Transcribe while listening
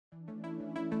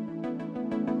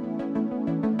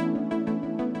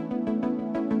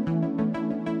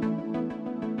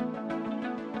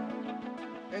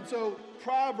And so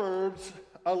Proverbs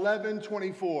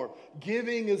 11:24,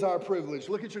 giving is our privilege.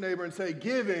 Look at your neighbor and say,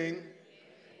 giving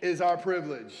is our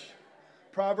privilege.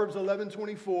 Proverbs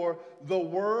 11:24, the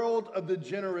world of the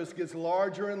generous gets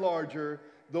larger and larger.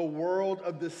 The world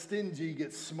of the stingy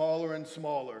gets smaller and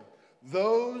smaller.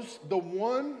 The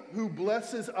one who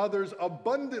blesses others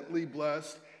abundantly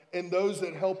blessed, and those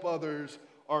that help others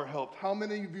are helped. How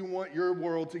many of you want your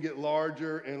world to get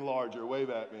larger and larger? Wave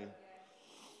at me.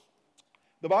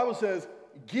 The Bible says,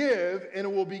 give and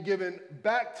it will be given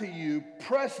back to you,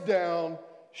 pressed down,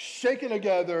 shaken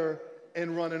together,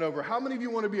 and running over. How many of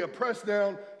you want to be a pressed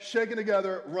down, shaken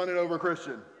together, running over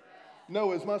Christian?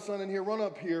 No, is my son in here? Run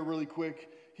up here really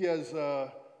quick. He has,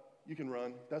 you can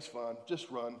run. That's fine. Just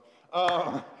run.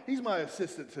 He's my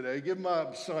assistant today. Give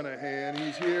my son a hand.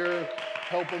 He's here.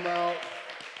 Help him out.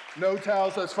 No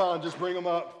towels, that's fine. Just bring them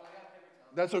up.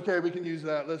 That's okay. We can use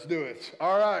that. Let's do it.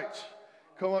 All right.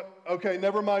 Come on. Okay,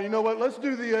 never mind. You know what? Let's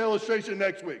do the illustration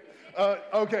next week.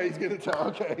 Okay, he's getting a towel.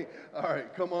 Okay. All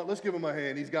right, come on. Let's give him a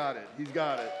hand. He's got it. He's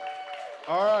got it.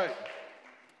 All right.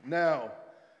 Now,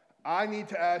 I need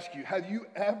to ask you, have you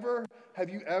ever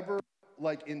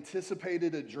like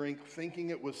anticipated a drink thinking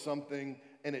it was something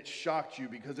and it shocked you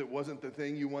because it wasn't the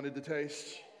thing you wanted to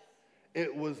taste?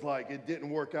 It was like it didn't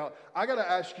work out. I got to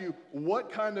ask you,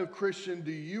 what kind of Christian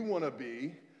do you want to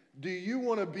be? Do you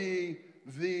want to be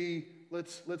the,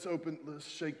 let's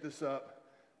shake this up.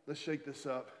 Let's shake this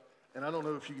up. And I don't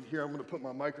know if you can hear, I'm going to put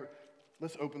my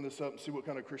let's open this up and see what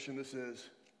kind of Christian this is.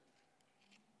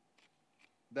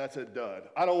 That's a dud.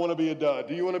 I don't want to be a dud.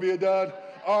 Do you want to be a dud?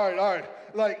 All right.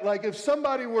 Like if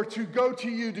somebody were to go to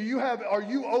you, are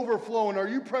you overflowing? Are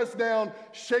you pressed down,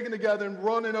 shaken together, and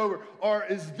running over? Or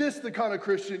is this the kind of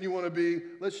Christian you want to be?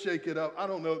 Let's shake it up. I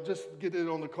don't know. Just get it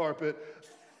on the carpet.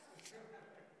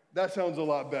 That sounds a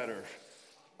lot better.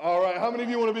 All right. How many of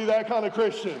you want to be that kind of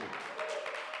Christian?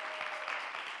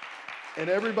 And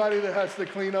everybody that has to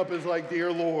clean up is like, dear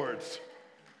Lord.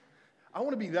 I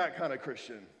want to be that kind of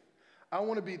Christian.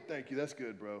 Thank you, that's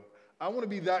good, bro. I want to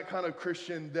be that kind of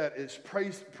Christian that is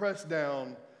pressed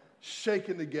down,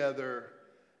 shaken together,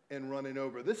 and running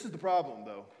over. This is the problem,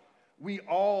 though. We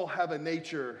all have a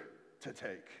nature to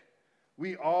take.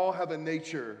 We all have a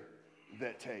nature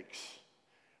that takes.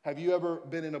 Have you ever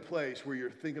been in a place where you're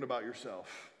thinking about yourself?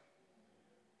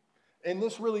 And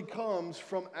this really comes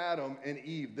from Adam and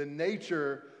Eve, the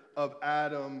nature of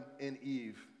Adam and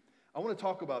Eve. I want to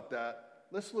talk about that.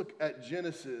 Let's look at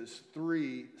Genesis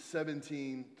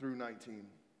 3:17 through 19.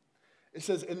 It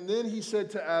says, and then he said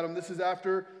to Adam, this is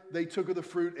after they took of the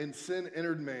fruit and sin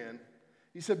entered man.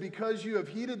 He said, because you have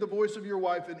heeded the voice of your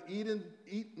wife and eaten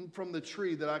from the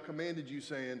tree that I commanded you,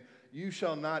 saying, you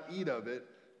shall not eat of it,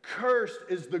 cursed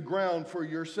is the ground for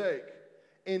your sake.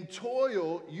 In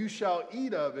toil you shall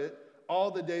eat of it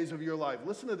all the days of your life.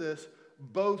 Listen to this.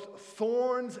 Both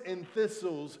thorns and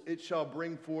thistles it shall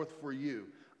bring forth for you.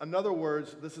 In other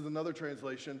words, this is another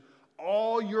translation,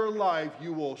 all your life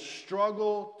you will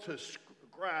struggle to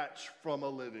scratch from a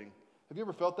living. Have you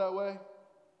ever felt that way?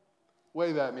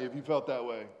 Wave at me if you felt that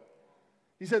way.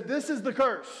 He said, this is the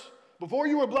curse. Before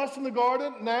you were blessed in the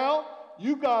garden, now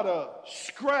you got to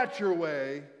scratch your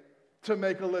way to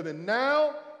make a living.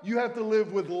 Now you have to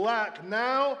live with lack.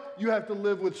 Now you have to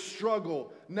live with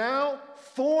struggle. Now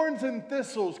thorns and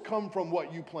thistles come from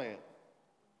what you plant.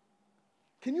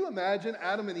 Can you imagine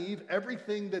Adam and Eve,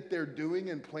 everything that they're doing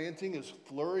and planting is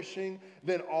flourishing,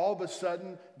 then all of a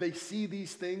sudden they see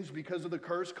these things because of the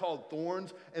curse called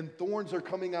thorns, and thorns are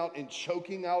coming out and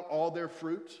choking out all their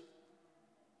fruit?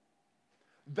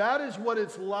 That is what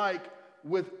it's like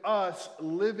with us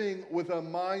living with a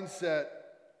mindset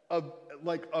of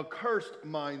like a cursed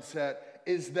mindset,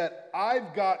 is that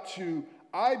I've got to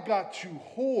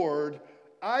hoard.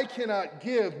 I cannot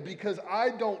give because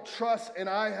I don't trust and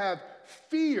I have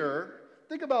fear.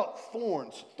 Think about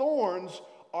thorns. Thorns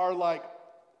are like,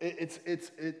 it's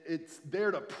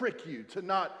there to prick you, to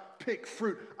not pick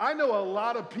fruit. I know a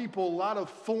lot of people, a lot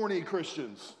of thorny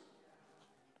Christians.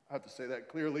 I have to say that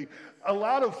clearly. A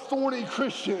lot of thorny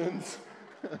Christians.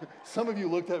 Some of you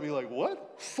looked at me like,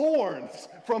 what? Thorns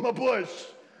from a bush.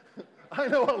 I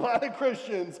know a lot of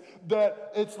Christians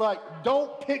that it's like,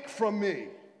 don't pick from me.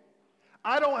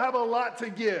 I don't have a lot to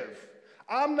give.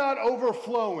 I'm not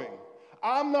overflowing.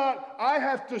 I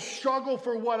have to struggle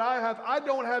for what I have. I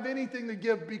don't have anything to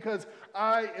give because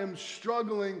I am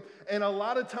struggling. And a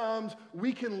lot of times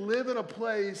we can live in a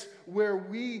place where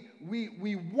we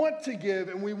want to give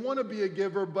and we want to be a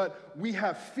giver, but we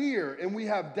have fear and we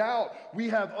have doubt. We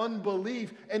have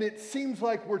unbelief. And it seems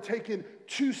like we're taking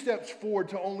 2 steps forward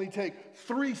to only take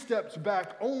 3 steps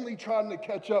back, only trying to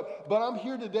catch up. But I'm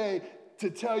here today to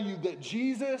tell you that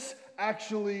Jesus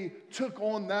actually took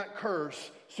on that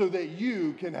curse so that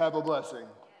you can have a blessing.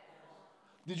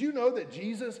 Did you know that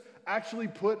Jesus actually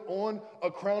put on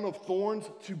a crown of thorns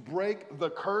to break the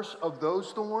curse of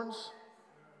those thorns?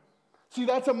 See,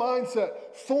 that's a mindset.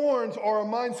 Thorns are a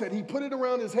mindset. He put it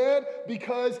around his head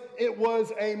because it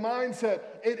was a mindset.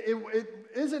 It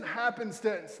isn't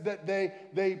happenstance that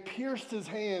they pierced his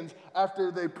hands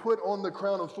after they put on the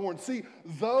crown of thorns. See,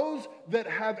 those that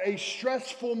have a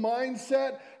stressful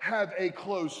mindset have a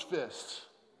closed fist.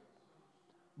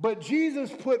 But Jesus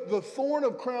put the thorn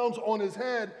of crowns on his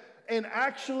head and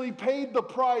actually paid the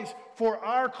price for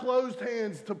our closed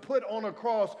hands to put on a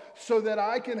cross so that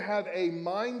I can have a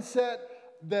mindset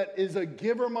that is a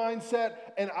giver mindset,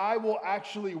 and I will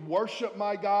actually worship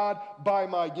my God by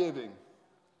my giving.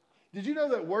 Did you know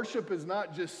that worship is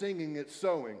not just singing, it's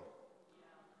sowing?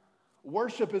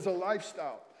 Worship is a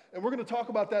lifestyle. And we're going to talk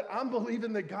about that. I'm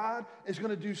believing that God is going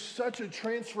to do such a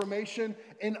transformation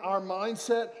in our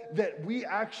mindset that we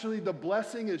actually, the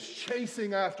blessing is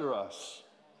chasing after us.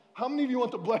 How many of you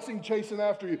want the blessing chasing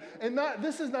after you? And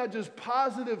this is not just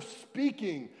positive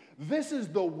speaking. This is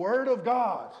the word of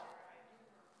God.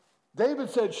 David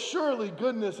said, surely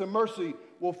goodness and mercy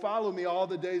will follow me all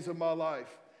the days of my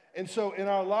life. And so in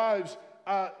our lives,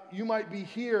 you might be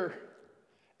here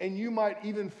and you might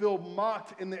even feel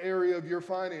mocked in the area of your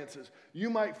finances. You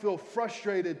might feel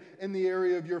frustrated in the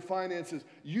area of your finances.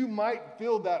 You might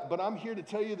feel that, but I'm here to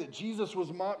tell you that Jesus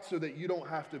was mocked so that you don't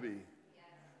have to be.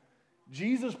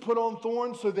 Jesus put on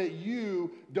thorns so that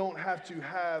you don't have to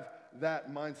have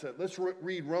that mindset. Let's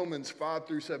read Romans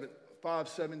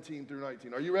 5:17 through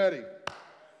 19. Are you ready?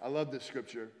 I love this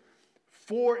scripture.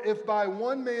 For if by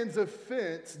one man's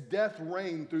offense death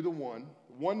reigned through the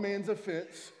one man's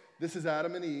offense, this is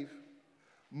Adam and Eve,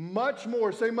 much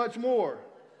more, say much more,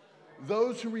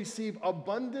 those who receive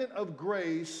abundant of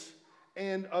grace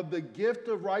and of the gift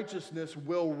of righteousness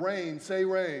will reign, say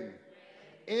reign,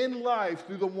 in life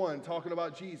through the one, talking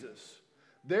about Jesus.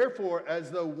 Therefore,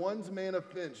 as though one man's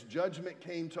offense, judgment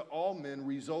came to all men,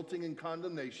 resulting in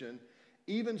condemnation,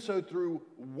 even so through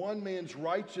one man's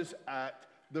righteous act,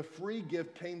 the free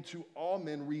gift came to all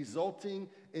men, resulting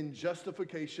in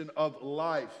justification of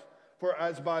life. For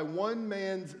as by one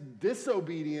man's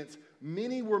disobedience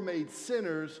many were made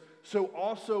sinners, so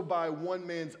also by one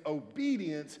man's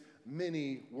obedience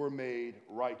many were made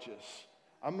righteous.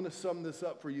 I'm going to sum this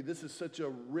up for you. This is such a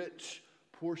rich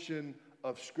portion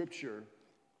of Scripture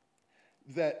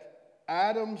that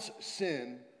Adam's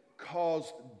sin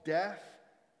caused death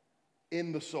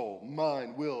in the soul,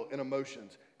 mind, will, and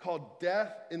emotions, called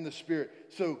death in the spirit.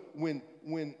 So when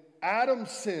Adam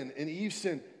sinned and Eve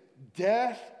sinned,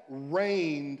 death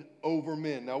reigned over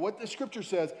men. Now what the scripture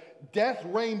says, death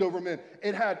reigned over men.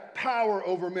 It had power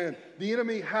over men. The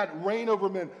enemy had reign over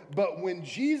men. But when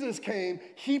Jesus came,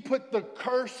 he put the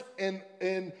curse and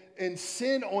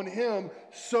sin on him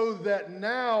so that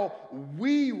now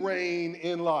we reign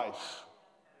in life.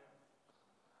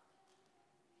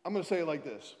 I'm going to say it like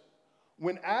this.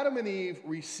 When Adam and Eve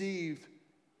received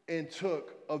and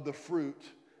took of the fruit,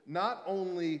 not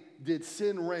only did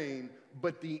sin reign,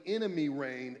 but the enemy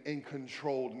reigned and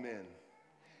controlled men.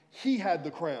 He had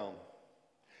the crown.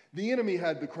 The enemy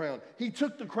had the crown. He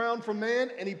took the crown from man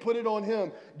and he put it on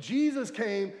him. Jesus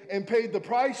came and paid the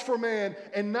price for man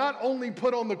and not only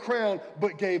put on the crown,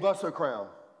 but gave us a crown.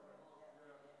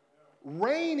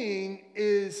 Reigning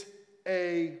is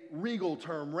a regal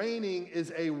term. Reigning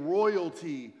is a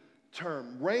royalty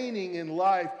term. Reigning in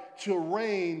life, to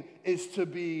reign is to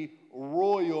be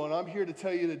royal. And I'm here to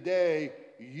tell you today,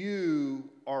 you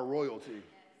are royalty.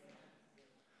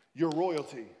 You're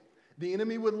royalty. The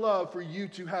enemy would love for you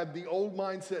to have the old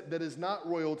mindset that is not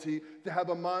royalty, to have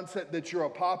a mindset that you're a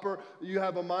pauper. You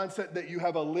have a mindset that you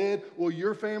have a lid. Well,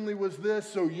 your family was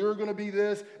this, so you're going to be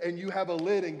this, and you have a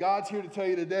lid. And God's here to tell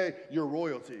you today, you're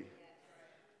royalty.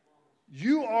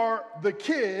 You are the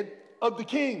kid of the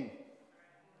king.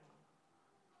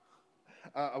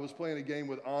 I was playing a game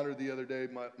with Honor the other day,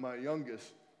 my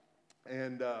youngest,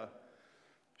 and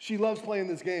she loves playing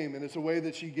this game, and it's a way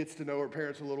that she gets to know her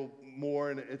parents a little more,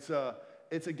 and it's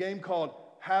a game called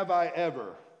Have I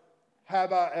Ever?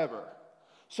 Have I Ever?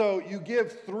 So you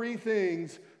give 3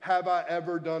 things, have I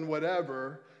ever done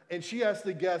whatever, and she has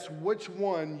to guess which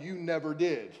one you never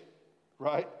did,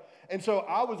 right? And so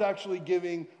I was actually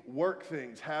giving work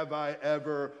things. Have I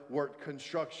ever worked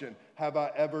construction? Have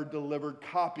I ever delivered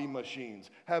copy machines?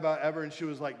 Have I ever? And she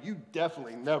was like, you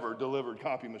definitely never delivered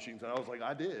copy machines. And I was like,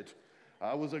 I did.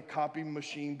 I was a copy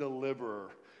machine deliverer.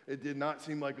 It did not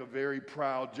seem like a very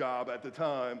proud job at the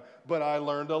time, but I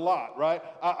learned a lot, right?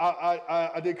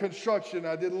 I did construction,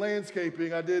 I did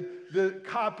landscaping, I did the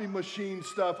copy machine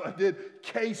stuff, I did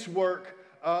casework.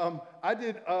 I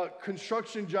did a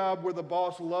construction job where the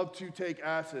boss loved to take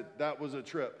acid. That was a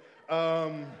trip.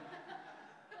 I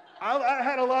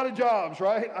had a lot of jobs,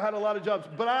 right? I had a lot of jobs.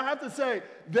 But I have to say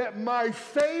that my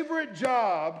favorite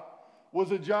job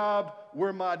was a job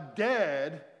where my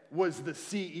dad was the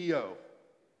CEO.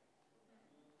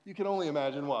 You can only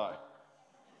imagine why.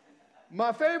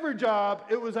 My favorite job,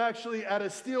 it was actually at a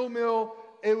steel mill.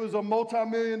 It was a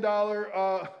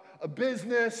multi-million-dollar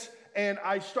business, and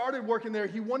I started working there.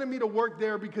 He wanted me to work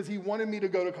there because he wanted me to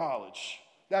go to college.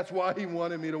 That's why he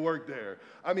wanted me to work there.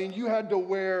 I mean, you had to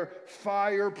wear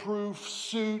fireproof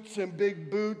suits and big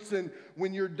boots, and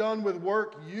when you're done with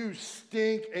work, you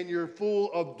stink and you're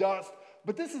full of dust.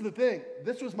 But this is the thing.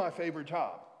 This was my favorite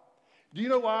job. Do you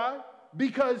know why?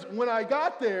 Because when I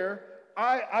got there,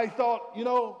 I thought,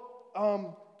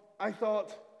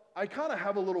 I kind of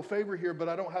have a little favor here, but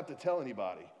I don't have to tell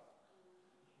anybody.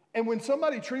 And when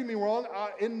somebody treated me wrong,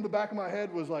 in the back of my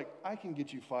head was like, I can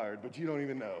get you fired, but you don't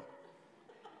even know.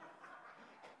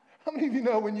 How many of you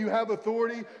know when you have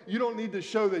authority, you don't need to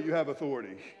show that you have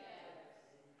authority?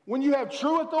 When you have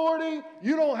true authority,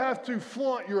 you don't have to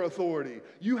flaunt your authority.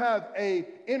 You have an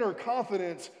inner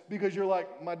confidence because you're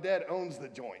like, my dad owns the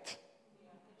joint.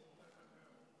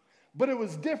 But it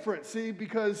was different, see,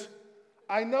 because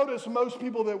I noticed most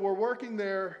people that were working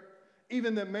there,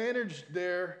 even that managed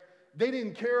there, they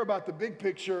didn't care about the big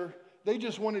picture. They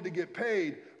just wanted to get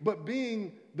paid. But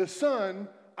being the son,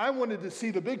 I wanted to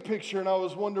see the big picture, and I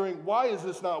was wondering, why is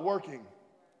this not working?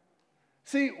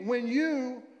 See, when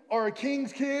you are a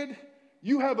king's kid,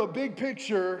 you have a big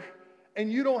picture,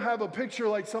 and you don't have a picture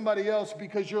like somebody else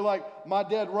because you're like, my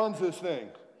dad runs this thing.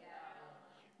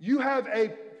 You have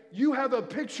a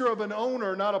picture of an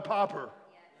owner, not a pauper.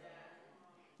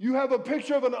 You have a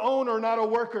picture of an owner, not a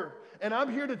worker. And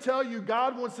I'm here to tell you,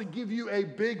 God wants to give you a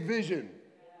big vision.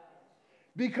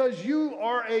 Because you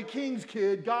are a king's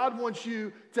kid, God wants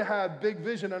you to have big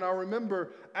vision. And I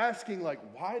remember asking, like,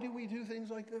 why do we do things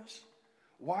like this?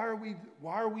 Why are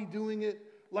we doing it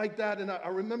like that? And I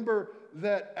remember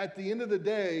that at the end of the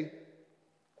day,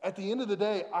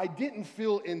 I didn't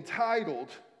feel entitled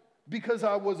because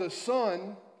I was a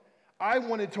son. I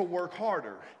wanted to work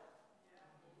harder.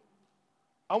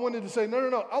 I wanted to say,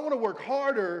 no, I want to work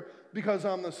harder because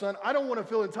I'm the son. I don't want to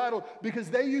feel entitled because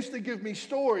they used to give me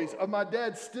stories of my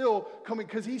dad still coming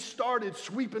because he started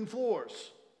sweeping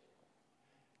floors.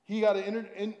 He got an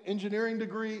engineering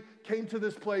degree, came to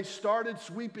this place, started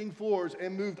sweeping floors,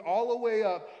 and moved all the way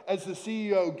up as the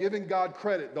CEO, giving God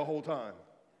credit the whole time.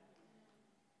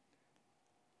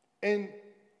 And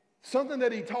something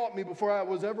that he taught me before I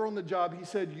was ever on the job, he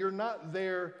said, you're not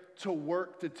there to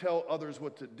work to tell others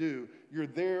what to do. You're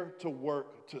there to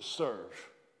work to serve.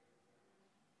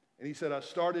 And he said, I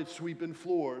started sweeping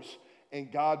floors,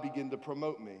 and God began to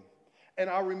promote me. And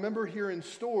I remember hearing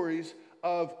stories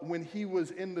of when he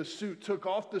was in the suit, took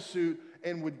off the suit,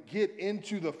 and would get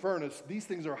into the furnace. These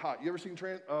things are hot. You ever seen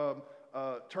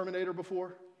Terminator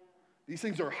before? These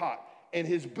things are hot. And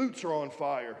his boots are on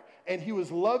fire. And he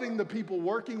was loving the people,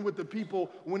 working with the people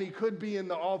when he could be in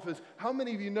the office. How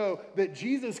many of you know that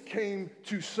Jesus came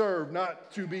to serve,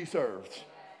 not to be served?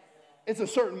 It's a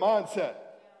certain mindset.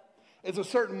 It's a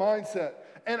certain mindset.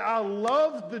 And I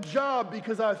loved the job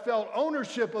because I felt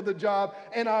ownership of the job,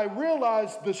 and I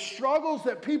realized the struggles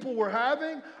that people were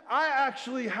having, I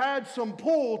actually had some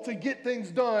pull to get things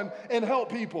done and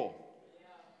help people.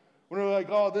 When they're like,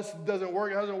 oh, this doesn't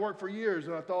work, it hasn't worked for years,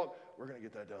 and I thought, we're going to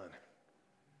get that done.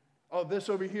 Oh, this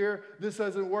over here, this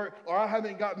doesn't work, or I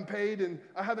haven't gotten paid, and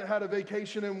I haven't had a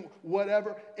vacation, and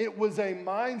whatever. It was a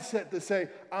mindset to say,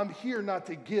 I'm here not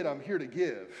to get, I'm here to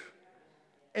give.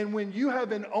 And when you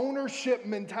have an ownership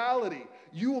mentality,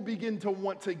 you will begin to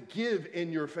want to give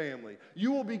in your family.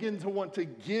 You will begin to want to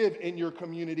give in your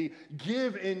community,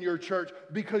 give in your church,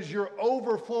 because you're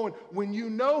overflowing. When you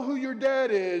know who your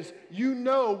dad is, you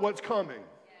know what's coming.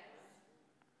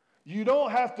 You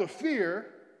don't have to fear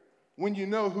when you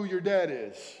know who your dad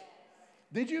is.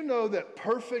 Did you know that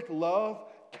perfect love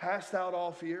casts out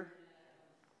all fear?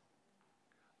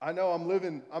 I know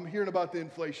I'm hearing about the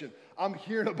inflation. I'm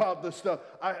hearing about the stuff.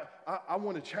 I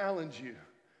want to challenge you.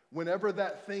 Whenever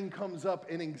that thing comes up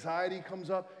and anxiety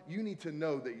comes up, you need to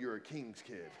know that you're a king's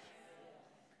kid.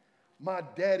 My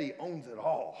daddy owns it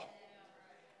all.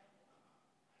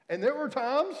 And there were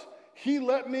times he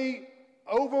let me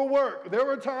overwork. There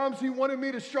were times he wanted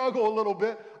me to struggle a little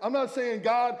bit. I'm not saying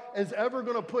God is ever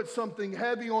going to put something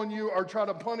heavy on you or try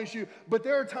to punish you, but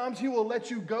there are times he will let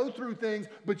you go through things,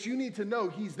 but you need to know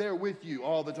he's there with you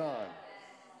all the time.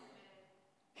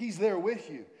 He's there with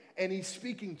you, and he's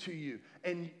speaking to you.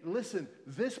 And listen,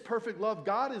 this perfect love,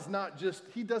 God is not just,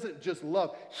 he doesn't just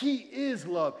love. He is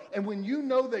love. And when you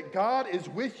know that God is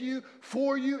with you,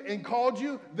 for you, and called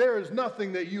you, there is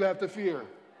nothing that you have to fear.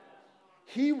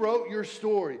 He wrote your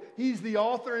story. He's the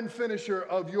author and finisher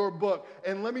of your book.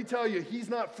 And let me tell you, he's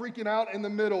not freaking out in the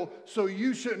middle, so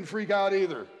you shouldn't freak out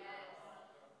either.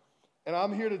 And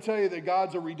I'm here to tell you that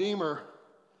God's a redeemer.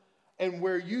 And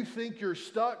where you think you're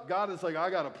stuck, God is like,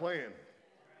 I got a plan.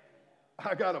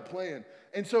 I got a plan.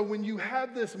 And so when you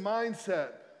have this mindset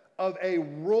of a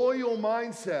royal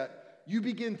mindset, you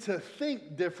begin to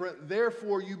think different,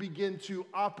 therefore you begin to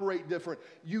operate different.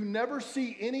 You never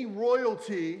see any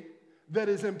royalty that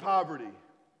is in poverty.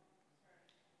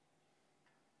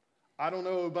 I don't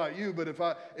know about you, but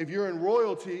if you're in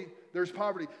royalty, there's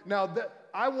poverty. Now,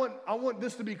 I want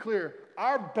this to be clear.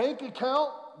 Our bank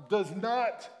account does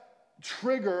not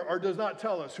trigger or does not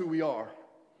tell us who we are.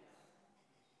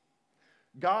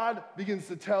 God begins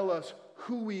to tell us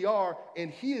who we are, and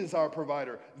he is our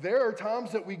provider. There are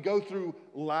times that we go through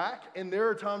lack, and there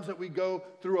are times that we go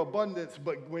through abundance,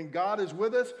 but when God is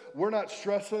with us, we're not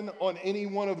stressing on any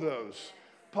one of those.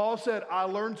 Paul said, I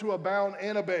learned to abound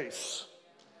and abase.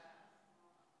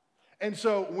 And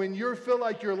so when you feel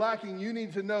like you're lacking, you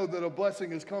need to know that a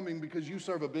blessing is coming because you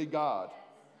serve a big God.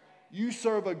 You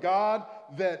serve a God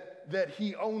that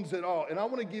he owns it all. And I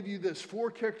want to give you this 4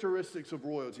 characteristics of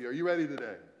royalty. Are you ready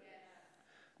today?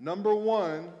 Number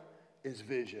 1 is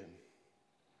vision.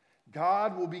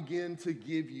 God will begin to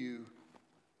give you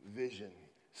vision.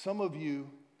 Some of you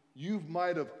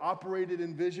might have operated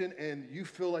in vision and you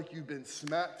feel like you've been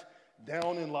smacked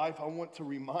down in life. I want to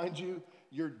remind you,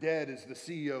 your dad is the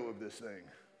CEO of this thing.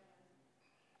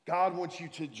 God wants you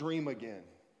to dream again.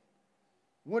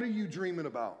 What are you dreaming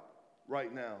about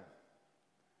right now?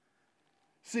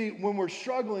 See, when we're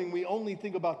struggling, we only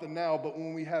think about the now, but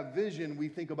when we have vision, we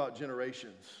think about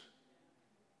generations.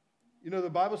 You know, the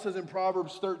Bible says in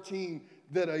Proverbs 13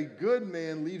 that a good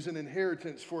man leaves an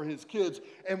inheritance for his kids.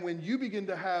 And when you begin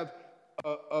to have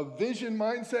a vision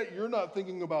mindset, you're not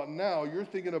thinking about now, you're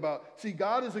thinking about, see,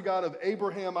 God is a God of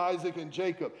Abraham, Isaac, and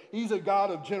Jacob. He's a God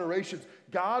of generations.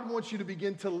 God wants you to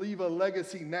begin to leave a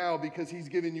legacy now because he's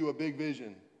given you a big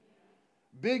vision.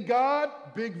 Big God,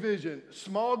 big vision.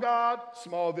 Small God,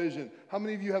 small vision. How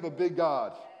many of you have a big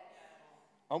God?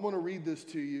 I want to read this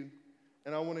to you,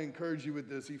 and I want to encourage you with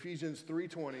this. Ephesians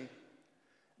 3:20.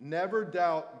 Never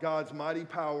doubt God's mighty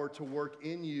power to work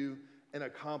in you and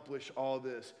accomplish all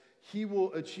this. He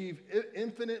will achieve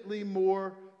infinitely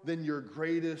more than your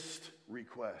greatest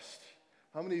request.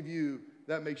 How many of you,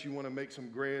 that makes you want to make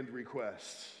some grand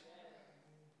requests?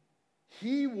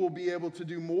 He will be able to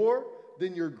do more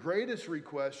than your greatest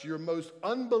request, your most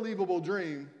unbelievable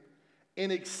dream,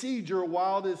 and exceed your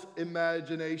wildest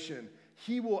imagination.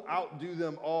 He will outdo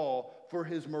them all, for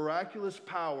his miraculous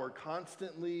power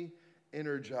constantly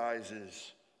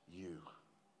energizes you.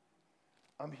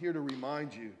 I'm here to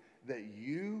remind you that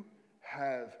you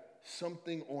have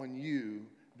something on you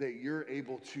that you're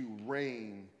able to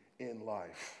reign in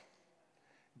life.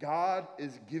 God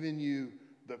is giving you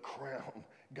the crown.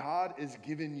 God is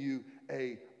giving you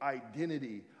an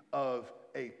identity of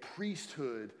a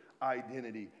priesthood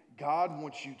identity. God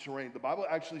wants you to reign. The Bible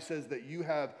actually says that you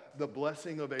have the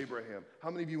blessing of Abraham.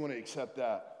 How many of you want to accept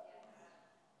that?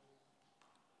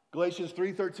 Galatians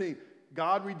 3:13.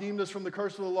 God redeemed us from the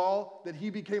curse of the law, that he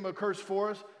became a curse for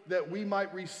us, that we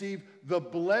might receive the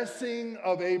blessing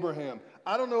of Abraham.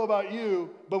 I don't know about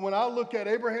you, but when I look at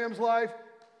Abraham's life,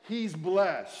 he's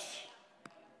blessed.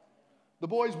 The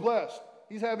boy's blessed.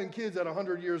 He's having kids at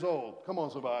 100 years old. Come on,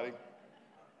 somebody.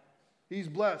 He's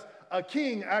blessed. A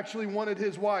king actually wanted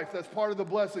his wife. That's part of the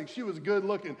blessing. She was good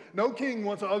looking. No king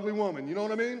wants an ugly woman. You know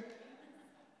what I mean?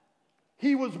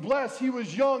 He was blessed. He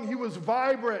was young. He was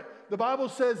vibrant. The Bible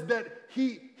says that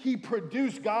he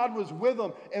produced. God was with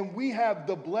him. And we have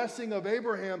the blessing of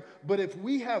Abraham. But if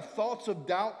we have thoughts of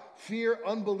doubt, fear,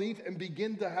 unbelief, and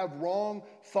begin to have wrong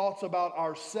thoughts about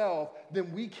ourselves,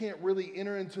 then we can't really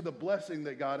enter into the blessing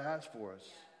that God has for us.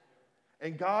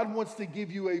 And God wants to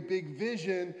give you a big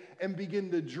vision and begin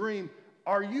to dream.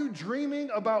 Are you dreaming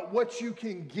about what you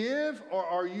can give, or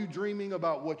are you dreaming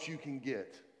about what you can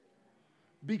get?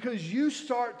 Because you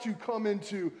start to come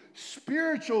into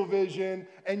spiritual vision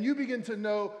and you begin to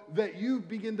know that you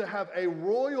begin to have a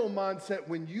royal mindset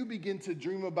when you begin to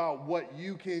dream about what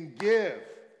you can give.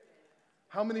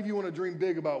 How many of you want to dream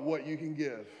big about what you can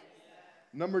give?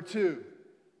 Number 2,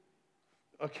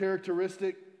 a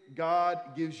characteristic, God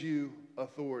gives you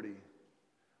authority.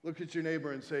 Look at your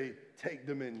neighbor and say, take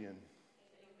dominion.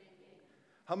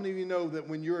 How many of you know that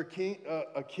when you're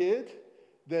a kid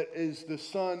that is the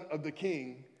son of the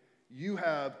king, you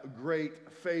have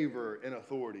great favor and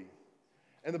authority?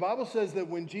 And the Bible says that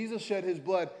when Jesus shed his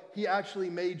blood, he actually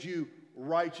made you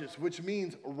righteous, which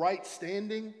means right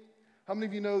standing. How many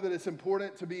of you know that it's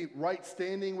important to be right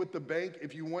standing with the bank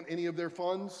if you want any of their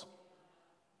funds?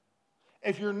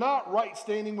 If you're not right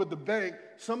standing with the bank,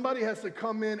 somebody has to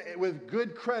come in with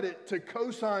good credit to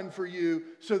co-sign for you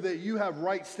so that you have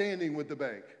right standing with the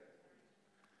bank.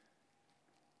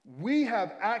 We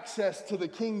have access to the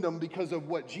kingdom because of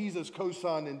what Jesus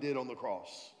co-signed and did on the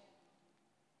cross.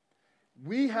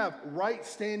 We have right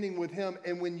standing with him,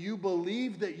 and when you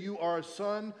believe that you are a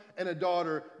son and a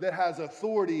daughter that has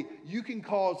authority, you can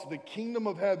cause the kingdom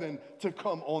of heaven to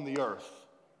come on the earth.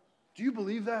 Do you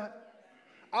believe that?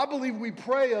 I believe we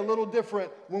pray a little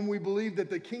different when we believe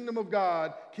that the kingdom of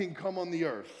God can come on the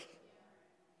earth.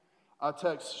 I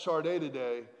text Sade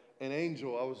today, an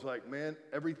angel. I was like, man,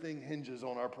 everything hinges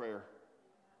on our prayer.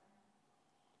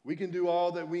 We can do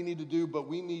all that we need to do, but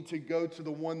we need to go to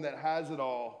the one that has it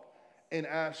all and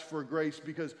ask for grace,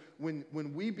 because when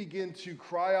we begin to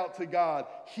cry out to God,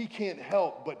 he can't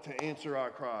help but to answer our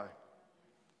cry.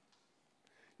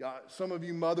 Yeah, some of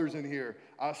you mothers in here,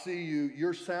 I see you,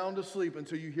 you're sound asleep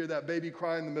until you hear that baby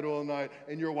cry in the middle of the night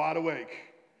and you're wide awake.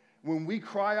 When we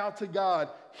cry out to God,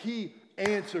 he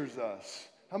answers us.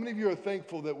 How many of you are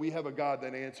thankful that we have a God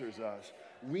that answers us?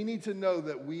 We need to know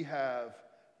that we have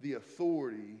the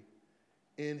authority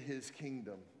in his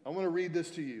kingdom. I want to read this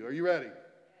to you. Are you ready?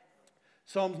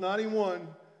 Psalms 91,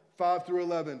 5 through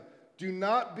 11. Do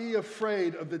not be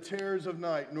afraid of the terrors of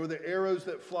night, nor the arrows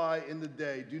that fly in the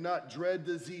day. Do not dread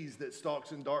disease that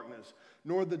stalks in darkness,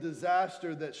 nor the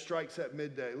disaster that strikes at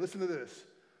midday. Listen to this.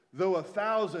 Though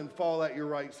 1,000 fall at your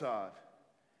right side,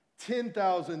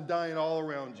 10,000 dying all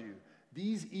around you,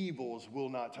 these evils will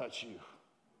not touch you.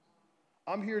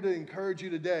 I'm here to encourage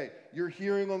you today. You're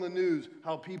hearing on the news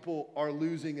how people are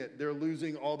losing it. They're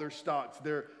losing all their stocks.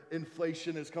 Their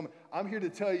inflation is coming. I'm here to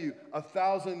tell you,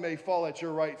 1,000 may fall at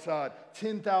your right side,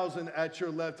 10,000 at your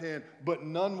left hand, but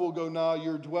none will go nigh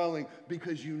your dwelling,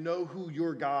 because you know who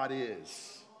your God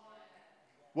is.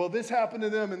 Well, this happened to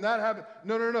them and that happened.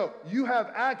 No. You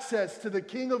have access to the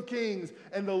King of Kings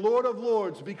and the Lord of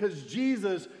Lords because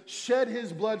Jesus shed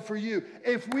his blood for you.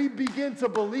 If we begin to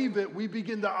believe it, we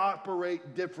begin to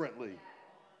operate differently.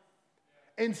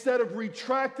 Instead of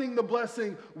retracting the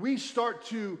blessing, we start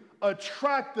to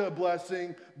attract the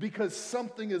blessing because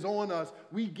something is on us.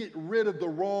 We get rid of the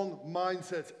wrong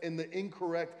mindsets and the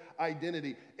incorrect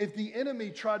identity. If the enemy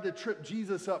tried to trip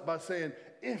Jesus up by saying,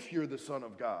 if you're the Son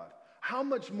of God, how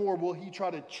much more will he try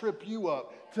to trip you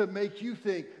up to make you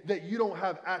think that you don't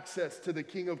have access to the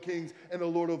King of Kings and the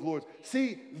Lord of Lords?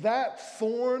 See, that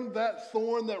thorn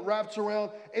that wraps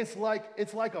around, it's like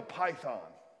a python.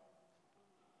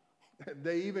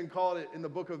 They even called it, in the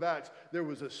book of Acts, there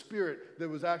was a spirit that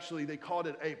was actually, they called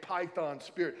it a python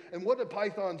spirit. And what do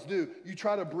pythons do? You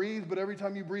try to breathe, but every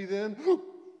time you breathe in,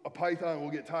 a python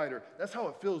will get tighter. That's how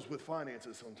it feels with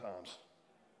finances sometimes.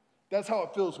 That's how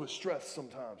it feels with stress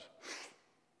sometimes.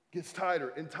 Gets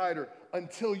tighter and tighter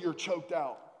until you're choked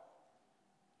out.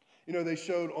 You know, they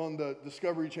showed on the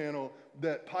Discovery Channel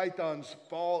that pythons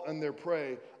fall on their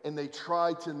prey and they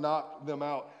try to knock them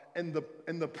out. And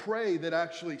the prey that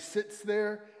actually sits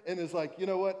there and is like, you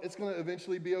know what, it's going to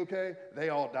eventually be okay, they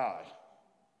all die.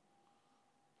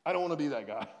 I don't want to be that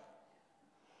guy.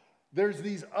 There's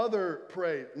these other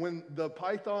prey. When the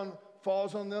python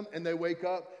falls on them and they wake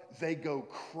up, they go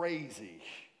crazy.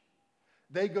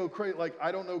 They go crazy. Like,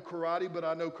 I don't know karate, but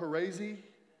I know crazy,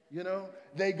 you know?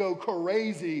 They go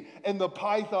crazy, and the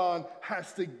python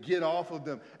has to get off of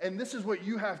them. And this is what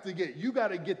you have to get. You got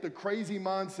to get the crazy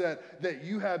mindset that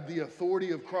you have the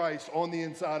authority of Christ on the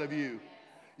inside of you.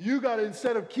 You got to,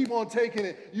 instead of keep on taking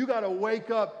it, you got to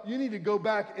wake up. You need to go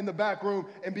back in the back room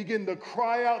and begin to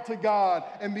cry out to God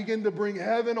and begin to bring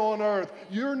heaven on earth.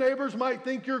 Your neighbors might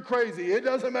think you're crazy. It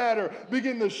doesn't matter.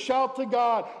 Begin to shout to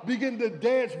God. Begin to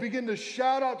dance. Begin to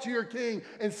shout out to your King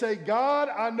and say, God,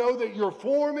 I know that you're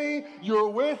for me. You're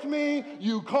with me.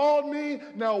 You called me.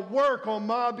 Now work on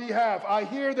my behalf. I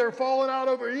hear they're falling out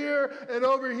over here and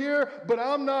over here, but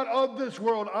I'm not of this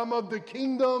world. I'm of the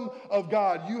kingdom of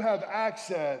God. You have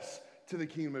access to the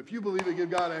kingdom. If you believe it, give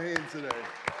God a hand today.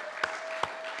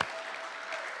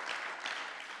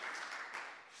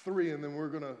 3, and then we're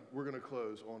gonna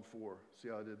close on 4. See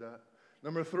how I did that?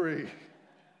 Number 3.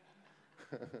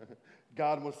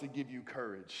 God wants to give you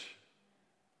courage.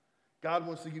 God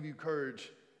wants to give you courage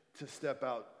to step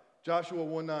out. Joshua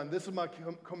 1:9, this is my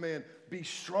command. Be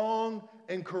strong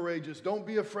and courageous. Don't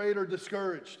be afraid or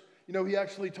discouraged. You know, he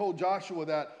actually told Joshua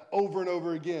that over and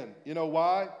over again. You know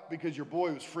why? Because your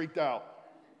boy was freaked out.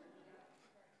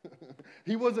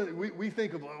 He wasn't, we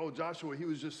think of, oh, Joshua, he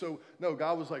was just so, no,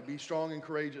 God was like, be strong and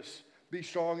courageous. Be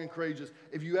strong and courageous.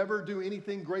 If you ever do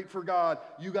anything great for God,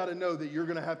 you got to know that you're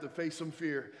going to have to face some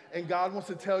fear. And God wants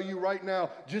to tell you right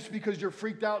now, just because you're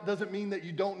freaked out doesn't mean that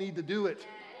you don't need to do it.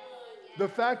 The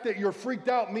fact that you're freaked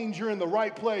out means you're in the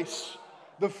right place.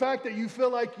 The fact that you feel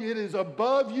like it is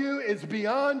above you, it's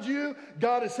beyond you,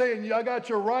 God is saying, I got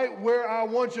you right where I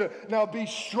want you. Now be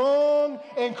strong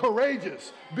and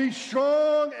courageous. Be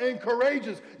strong and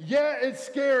courageous. Yeah, it's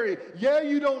scary. Yeah,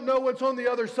 you don't know what's on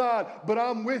the other side, but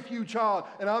I'm with you, child.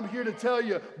 And I'm here to tell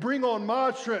you, bring on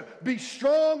my strength. Be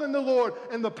strong in the Lord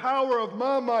and the power of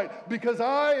my might, because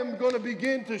I am going to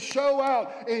begin to show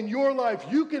out in your life.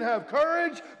 You can have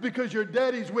courage because your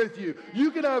daddy's with you.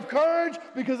 You can have courage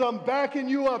because I'm backing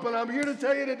you up. And I'm here to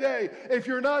tell you today, if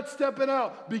you're not stepping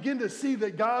out, begin to see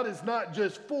that God is not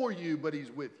just for you, but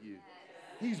he's with you.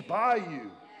 He's by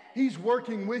you. He's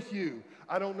working with you.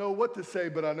 I don't know what to say,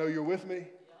 but I know you're with me.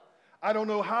 I don't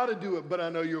know how to do it, but I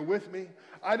know you're with me.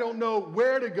 I don't know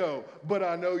where to go, but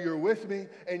I know you're with me.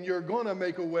 And you're going to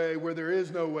make a way where there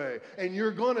is no way. And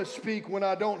you're going to speak when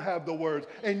I don't have the words.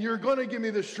 And you're going to give me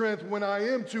the strength when I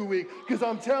am too weak. Because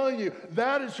I'm telling you,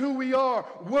 that is who we are.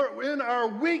 In our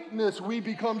weakness, we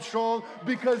become strong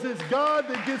because it's God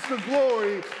that gets the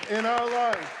glory in our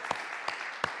life.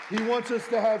 He wants us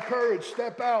to have courage.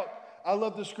 Step out. I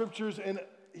love the scriptures in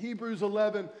Hebrews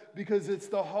 11 because it's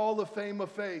the hall of fame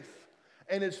of faith.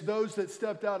 And it's those that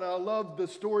stepped out. And I love the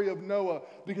story of Noah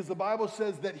because the Bible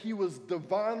says that he was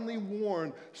divinely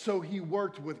warned, so he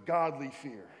worked with godly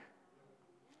fear.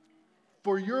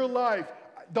 For your life,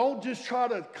 don't just try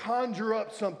to conjure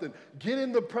up something. Get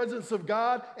in the presence of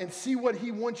God and see what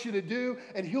he wants you to do,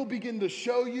 and he'll begin to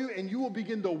show you, and you will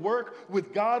begin to work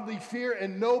with godly fear,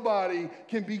 and nobody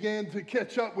can begin to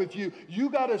catch up with you. You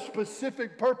got a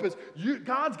specific purpose.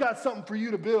 God's got something for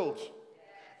you to build.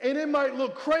 And it might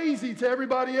look crazy to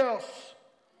everybody else.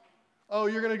 Oh,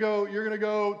 you're going to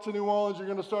go to New Orleans, you're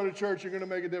going to start a church, you're going to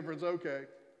make a difference. Okay.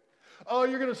 Oh,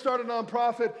 you're going to start a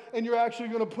nonprofit and you're actually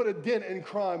going to put a dent in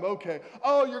crime. Okay.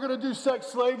 Oh, you're going to do sex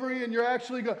slavery and you're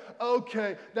actually going to,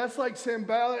 okay. That's like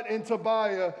Sanballat and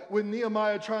Tobiah with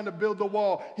Nehemiah trying to build the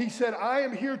wall. He said, I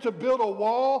am here to build a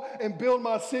wall and build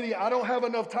my city. I don't have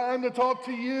enough time to talk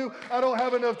to you. I don't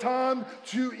have enough time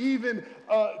to even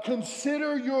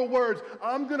consider your words.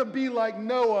 I'm going to be like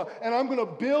Noah, and I'm going to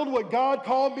build what God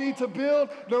called me to build,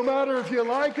 no matter if you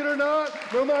like it or not,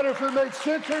 no matter if it makes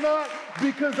sense or not,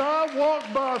 because I walk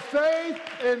by faith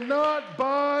and not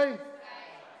by,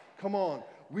 come on,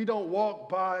 we don't walk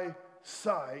by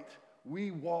sight,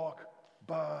 we walk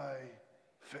by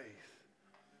faith.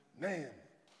 Man,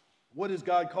 what is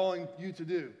God calling you to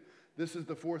do? This is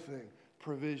the fourth thing,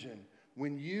 provision.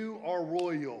 When you are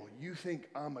royal, you think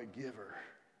I'm a giver.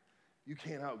 You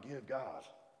can't outgive God.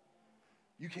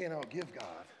 You can't outgive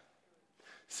God.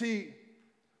 See,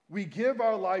 we give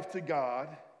our life to God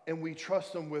and we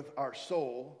trust him with our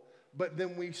soul, but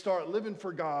then we start living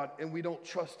for God and we don't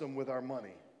trust him with our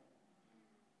money.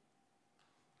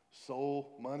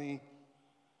 Soul, money,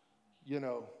 you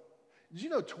know. Did you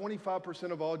know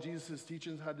 25% of all Jesus'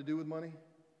 teachings had to do with money?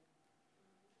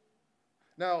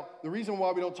 Now, the reason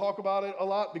why we don't talk about it a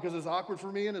lot, because it's awkward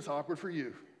for me and it's awkward for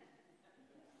you.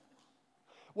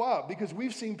 Why? Because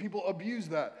we've seen people abuse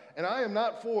that. And I am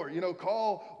not for,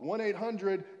 call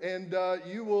 1-800 and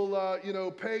you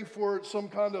will, pay for some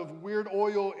kind of weird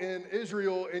oil in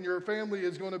Israel and your family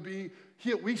is going to be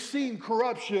healed. We've seen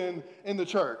corruption in the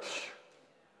church.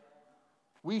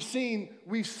 We've seen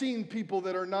people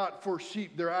that are not for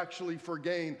sheep, they're actually for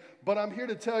gain. But I'm here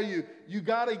to tell you, you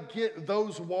got to get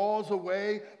those walls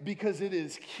away because it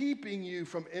is keeping you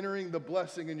from entering the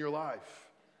blessing in your life.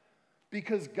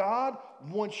 Because God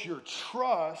wants your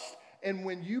trust, and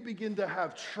when you begin to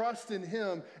have trust in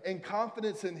him and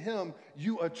confidence in him,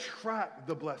 you attract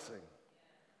the blessing.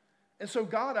 And so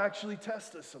God actually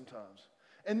tests us sometimes.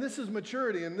 And this is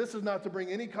maturity, and this is not to bring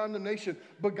any condemnation,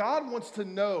 but God wants to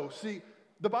know, see,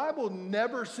 the Bible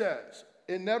never says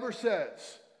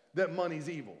that money's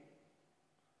evil.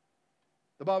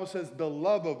 The Bible says the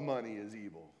love of money is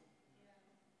evil.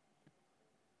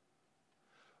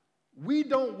 We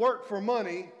don't work for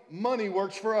money, money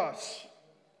works for us.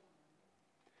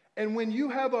 And when you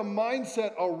have a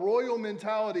mindset, a royal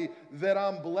mentality that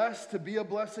I'm blessed to be a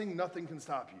blessing, nothing can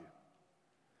stop you.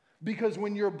 Because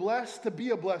when you're blessed to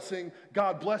be a blessing,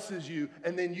 God blesses you,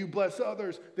 and then you bless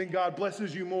others, then God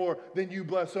blesses you more, then you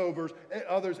bless others.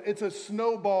 It's a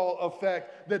snowball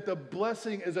effect that the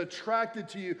blessing is attracted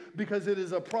to you because it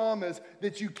is a promise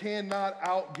that you cannot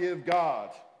outgive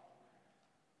God.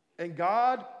 And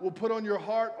God will put on your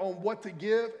heart on what to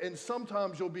give, and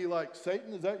sometimes you'll be like,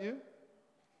 Satan, is that you?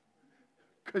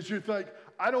 Because you're like,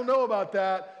 I don't know about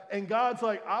that. And God's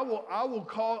like, I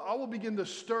will begin to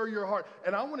stir your heart.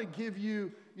 And I want to give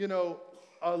you,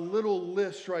 a little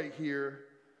list right here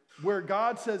where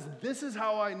God says, this is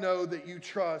how I know that you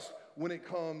trust when it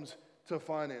comes to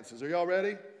finances. Are y'all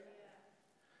ready?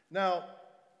 Now,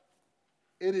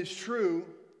 it is true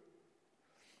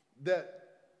that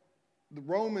the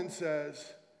Romans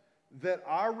says that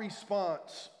our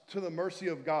response to the mercy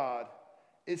of God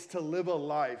is to live a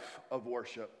life of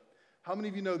worship. How many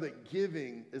of you know that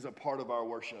giving is a part of our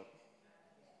worship?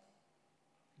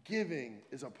 Giving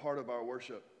is a part of our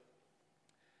worship.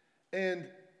 And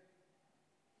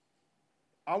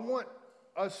I want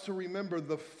us to remember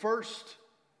the first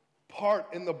part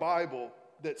in the Bible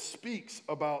that speaks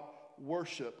about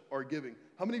worship or giving.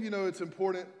 How many of you know it's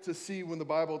important to see when the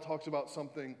Bible talks about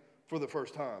something for the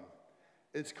first time?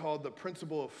 It's called the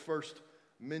principle of first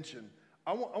mention.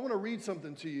 I want to read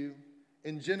something to you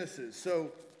in Genesis.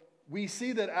 So we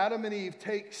see that Adam and Eve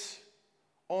takes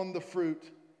on the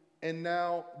fruit, and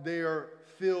now they are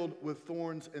filled with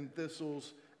thorns and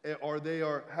thistles, or they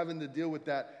are having to deal with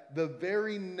that. The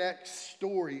very next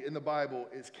story in the Bible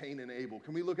is Cain and Abel.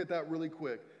 Can we look at that really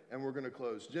quick, and we're going to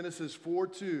close. Genesis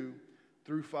 4:2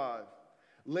 through 5.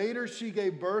 Later she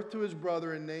gave birth to his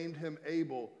brother and named him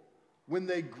Abel. When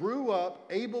they grew up,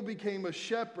 Abel became a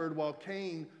shepherd while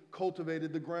Cain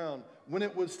cultivated the ground. When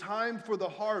it was time for the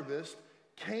harvest,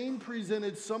 Cain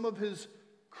presented some of his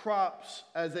crops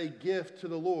as a gift to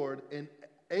the Lord, and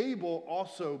Abel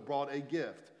also brought a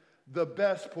gift. The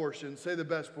best portions, say the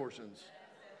best portions.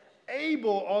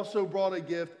 Abel also brought a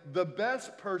gift, the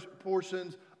best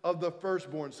portions of the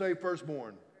firstborn, say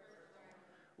firstborn.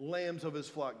 Lambs of his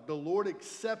flock. The Lord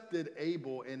accepted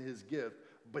Abel and his gift,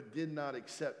 but did not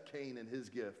accept Cain and his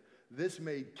gift. This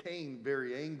made Cain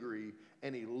very angry,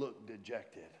 and he looked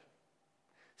dejected.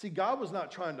 See, God was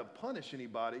not trying to punish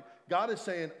anybody. God is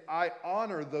saying, I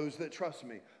honor those that trust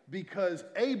me, because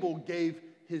Abel gave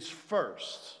his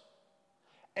first.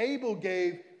 Abel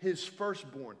gave his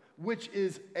firstborn, which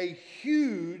is a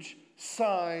huge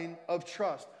sign of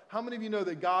trust. How many of you know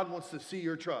that God wants to see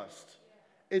your trust?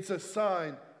 It's a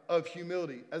sign of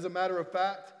humility. As a matter of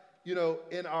fact,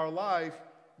 in our life,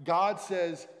 God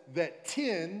says that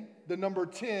 10, the number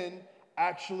 10,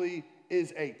 actually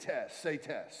is a test. Say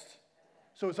test.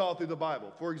 So it's all through the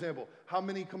Bible. For example, how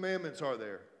many commandments are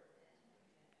there?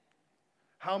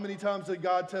 How many times did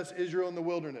God test Israel in the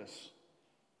wilderness?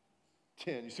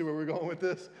 10. You see where we're going with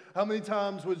this? How many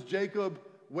times was Jacob's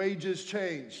wages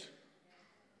changed?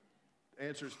 The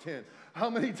answer is 10. How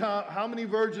many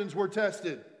virgins were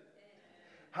tested?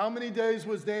 How many days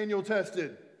was Daniel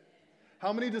tested?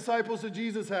 How many disciples did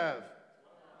Jesus have?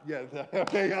 Yeah,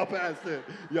 okay, y'all passed it.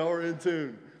 Y'all are in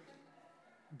tune.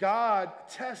 God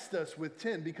tests us with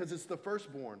 10 because it's the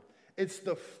firstborn. It's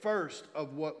the first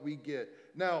of what we get.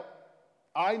 Now,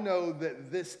 I know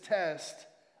that this test,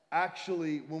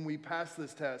 actually, when we pass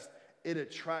this test, it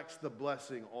attracts the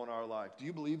blessing on our life. Do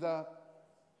you believe that?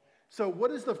 So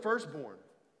what is the firstborn?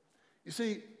 You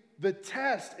see, the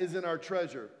test is in our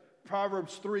treasure.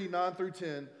 Proverbs 3:9 through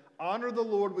 10. Honor the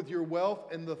Lord with your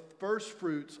wealth and the first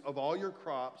fruits of all your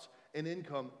crops and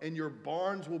income, and your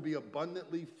barns will be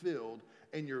abundantly filled,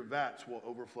 and your vats will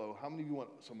overflow. How many of you want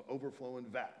some overflowing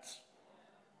vats?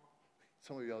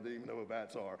 Some of y'all didn't even know what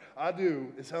vats are. I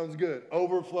do. It sounds good.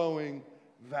 Overflowing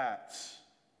vats.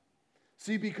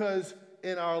 See, because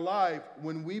in our life,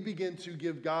 when we begin to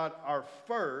give God our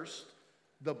first,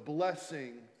 the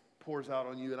blessing pours out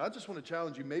on you. And I just want to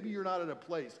challenge you. Maybe you're not at a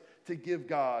place to give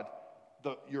God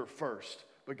your first.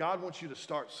 But God wants you to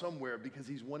start somewhere because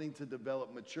he's wanting to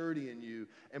develop maturity in you.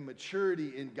 And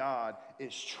maturity in God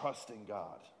is trusting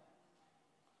God.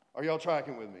 Are y'all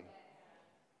tracking with me?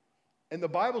 And the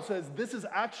Bible says this is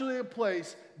actually a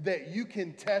place that you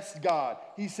can test God.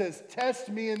 He says, test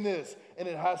me in this. And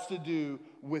it has to do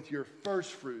with your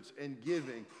first fruits and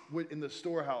giving in the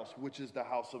storehouse, which is the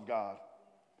house of God.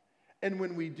 And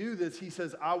when we do this, he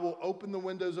says, I will open the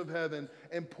windows of heaven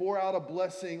and pour out a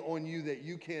blessing on you that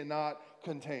you cannot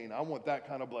contain. I want that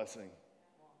kind of blessing.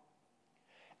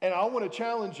 And I want to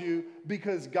challenge you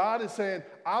because God is saying,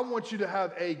 I want you to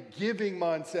have a giving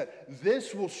mindset.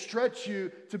 This will stretch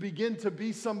you to begin to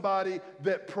be somebody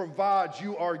that provides.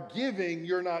 You are giving,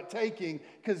 you're not taking,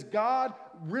 because God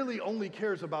really only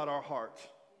cares about our heart.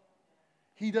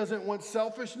 He doesn't want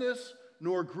selfishness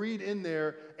nor greed in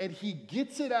there, and he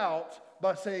gets it out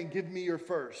by saying, give me your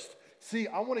first. See,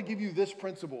 I want to give you this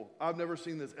principle. I've never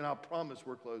seen this, and I promise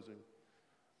we're closing.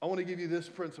 I want to give you this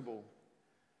principle.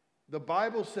 The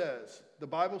Bible says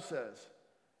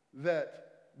that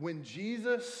when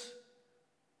Jesus,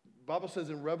 the Bible says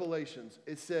in Revelations,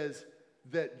 it says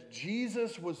that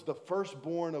Jesus was the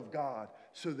firstborn of God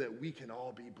so that we can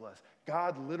all be blessed.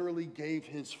 God literally gave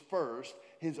his first,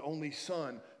 his only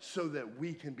son, so that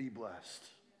we can be blessed.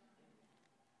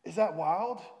 Is that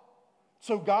wild?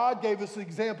 So God gave us an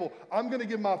example. I'm going to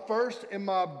give my first and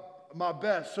my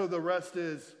best, so the rest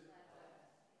is.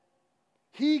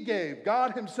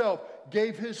 God himself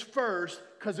gave his first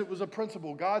because it was a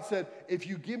principle. God said, if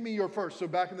you give me your first, so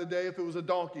back in the day, if it was a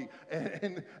donkey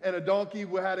and a donkey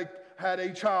had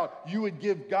a child, you would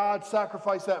give God,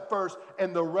 sacrifice that first,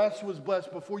 and the rest was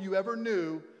blessed before you ever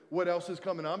knew what else is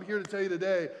coming. I'm here to tell you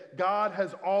today, God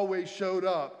has always showed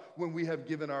up when we have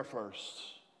given our first.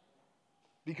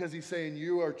 Because he's saying,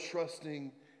 you are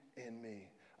trusting in me.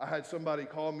 I had somebody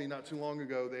call me not too long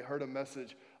ago. They heard a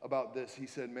message about this. He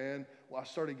said, man, well, I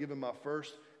started giving my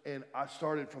first, and I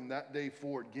started from that day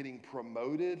forward getting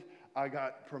promoted. I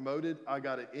got promoted. I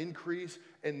got an increase.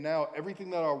 And now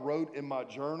everything that I wrote in my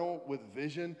journal with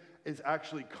vision is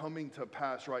actually coming to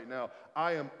pass right now.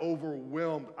 I am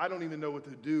overwhelmed. I don't even know what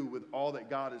to do with all that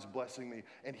God is blessing me.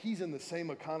 And he's in the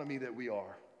same economy that we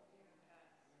are.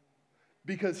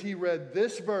 Because he read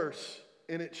this verse,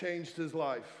 and it changed his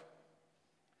life.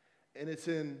 And it's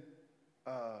in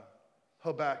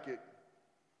Malachi.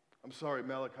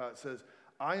 It says,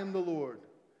 I am the Lord,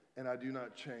 and I do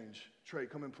not change. Trey,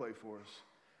 come and play for us.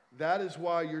 That is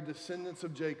why your descendants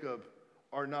of Jacob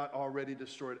are not already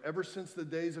destroyed. Ever since the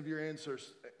days of your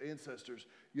ancestors,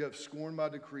 you have scorned my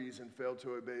decrees and failed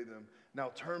to obey them.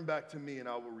 Now turn back to me, and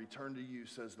I will return to you,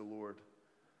 says the Lord.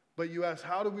 But you ask,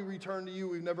 how do we return to you?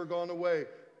 We've never gone away.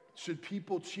 Should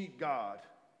people cheat God?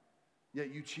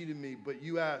 Yet you cheated me. But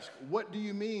you ask, what do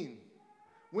you mean?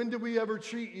 When did we ever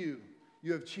cheat you?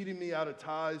 You have cheated me out of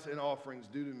tithes and offerings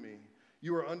due to me.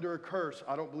 You are under a curse.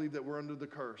 I don't believe that we're under the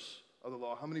curse of the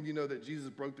law. How many of you know that Jesus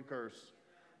broke the curse?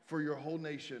 For your whole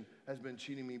nation has been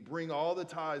cheating me. Bring all the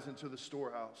tithes into the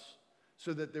storehouse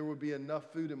so that there will be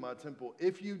enough food in my temple.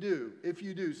 If you do,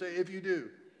 say if you do,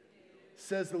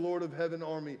 says the Lord of heaven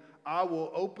army, I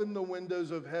will open the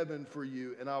windows of heaven for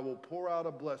you, and I will pour out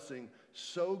a blessing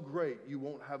so great you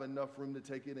won't have enough room to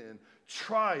take it in.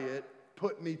 Try it,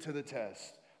 put me to the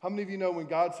test. How many of you know when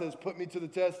God says put me to the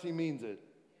test, he means it?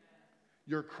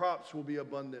 Your crops will be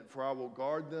abundant, for I will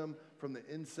guard them from the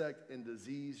insect and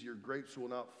disease. Your grapes will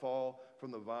not fall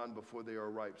from the vine before they are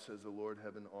ripe, says the Lord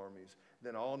heaven armies.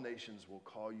 Then all nations will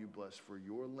call you blessed, for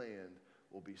your land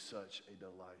will be such a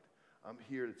delight. I'm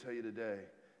here to tell you today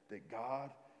that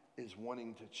God is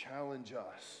wanting to challenge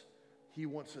us. He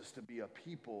wants us to be a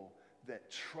people that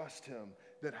trust him,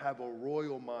 that have a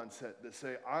royal mindset, that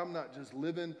say, I'm not just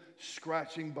living,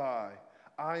 scratching by.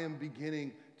 I am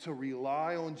beginning to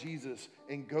rely on Jesus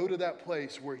and go to that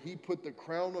place where he put the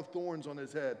crown of thorns on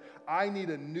his head. I need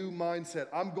a new mindset.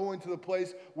 I'm going to the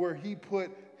place where he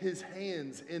put his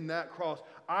hands in that cross.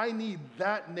 I need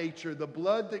that nature, the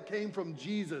blood that came from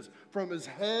Jesus, from his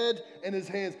head and his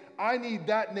hands. I need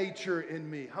that nature in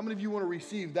me. How many of you want to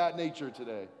receive that nature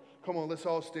today? Come on, let's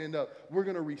all stand up. We're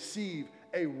going to receive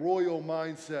a royal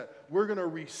mindset. We're going to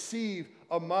receive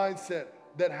a mindset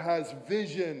that has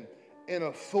vision and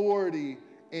authority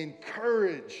and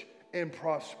courage and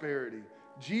prosperity.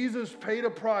 Jesus paid a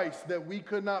price that we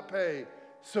could not pay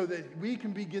so that we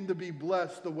can begin to be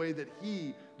blessed the way that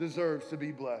he deserves to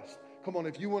be blessed. Come on,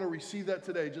 if you want to receive that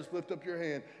today, just lift up your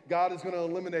hand. God is going to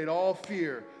eliminate all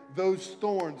fear, those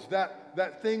thorns,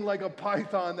 that thing like a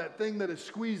python, that thing that is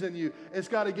squeezing you. It's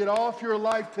got to get off your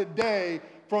life today.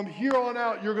 From here on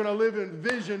out, you're going to live in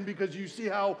vision because you see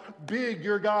how big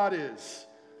your God is.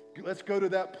 Let's go to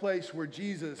that place where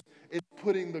Jesus is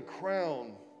putting the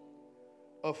crown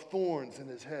of thorns in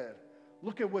his head.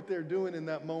 Look at what they're doing in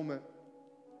that moment.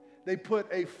 They put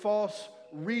a false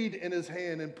reed in his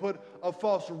hand and put a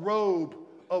false robe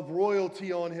of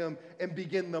royalty on him and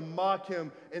begin to mock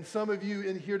him. And some of you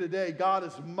in here today, God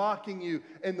is mocking you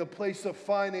in the place of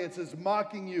finances,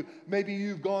 mocking you. Maybe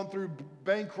you've gone through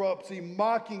bankruptcy,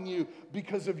 mocking you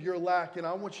because of your lack. And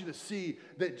I want you to see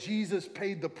that Jesus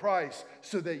paid the price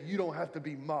so that you don't have to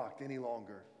be mocked any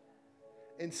longer.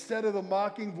 instead of the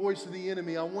mocking voice of the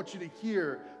enemy, I want you to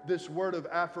hear this word of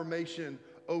affirmation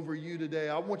over you today.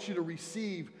 I want you to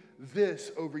receive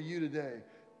this over you today.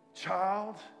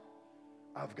 Child,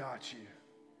 I've got you.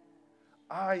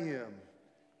 I am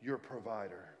your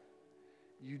provider.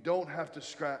 You don't have to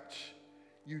scratch.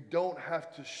 You don't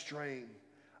have to strain.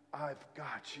 I've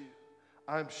got you.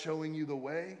 I'm showing you the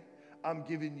way. I'm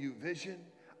giving you vision.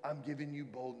 I'm giving you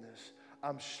boldness.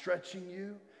 I'm stretching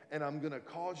you, and I'm going to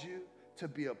cause you to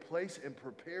be a place and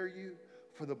prepare you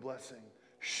for the blessing.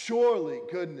 Surely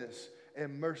goodness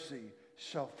and mercy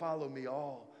shall follow me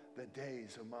all the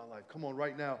days of my life. Come on,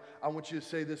 right now, I want you to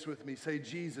say this with me. Say,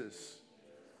 Jesus,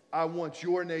 I want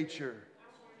your nature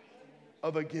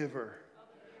of a giver.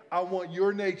 I want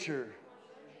your nature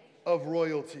of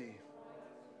royalty.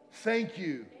 Thank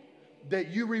you that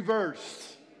you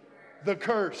reversed the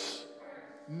curse.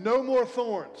 No more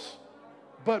thorns,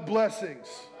 but blessings.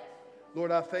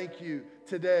 Lord, I thank you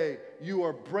today. You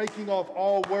are breaking off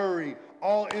all worry,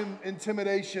 all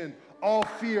intimidation, all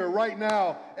fear right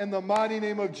now in the mighty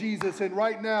name of Jesus. And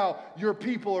right now, your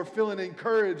people are feeling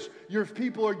encouraged. Your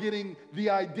people are getting the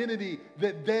identity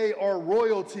that they are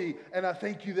royalty. And I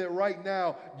thank you that right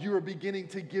now, you are beginning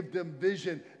to give them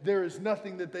vision. There is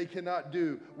nothing that they cannot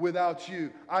do without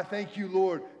you. I thank you,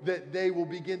 Lord, that they will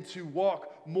begin to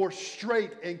walk more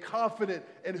straight and confident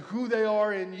in who they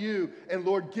are in you. And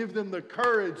Lord, give them the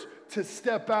courage to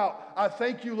step out. I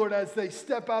thank you, Lord, as they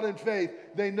step out in faith,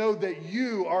 they know that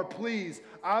you are pleased.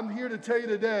 I'm here to tell you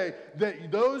today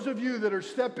that those of you that are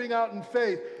stepping out in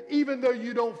faith, even though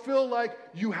you don't feel like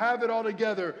you have it all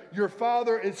together, your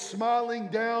Father is smiling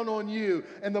down on you.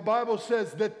 And the Bible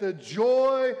says that the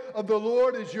joy of the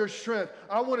Lord is your strength.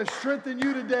 I want to strengthen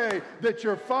you today that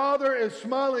your Father is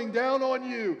smiling down on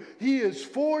you. He is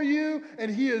for you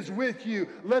and He is with you.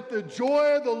 Let the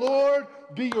joy of the Lord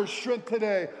be your strength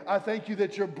today. I thank you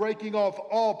that you're breaking off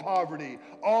all poverty,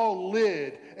 all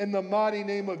lid in the mighty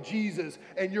name of Jesus.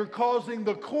 And you're causing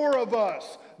the core of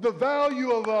us, the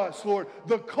value of us, Lord,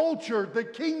 the culture, the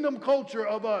kingdom culture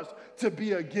of us to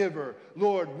be a giver.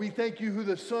 Lord, we thank you who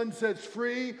the Son sets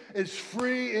free is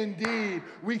free indeed.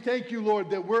 We thank you, Lord,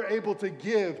 that we're able to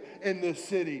give in this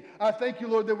city. I thank you,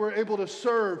 Lord, that we're able to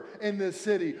serve in this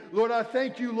city. Lord, I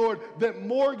thank you, Lord, that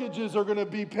mortgages are going to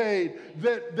be paid,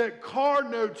 that car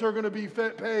notes are going to be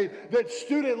paid, that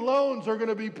student loans are going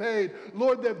to be paid.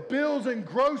 Lord, that bills and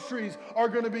groceries are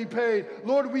going to be paid.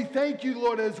 Lord, we thank you,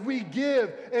 Lord, as we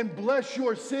give and bless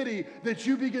your city, that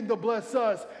you begin to bless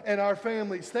us and our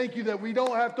families. Thank you that we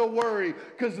don't have to worry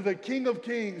because the King of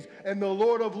Kings and the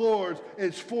Lord of Lords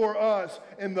is for us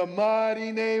in the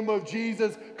mighty name of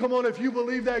Jesus. Come on, if you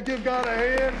believe that, give God a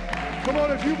hand. Come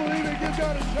on, if you believe it, give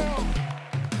God a shout.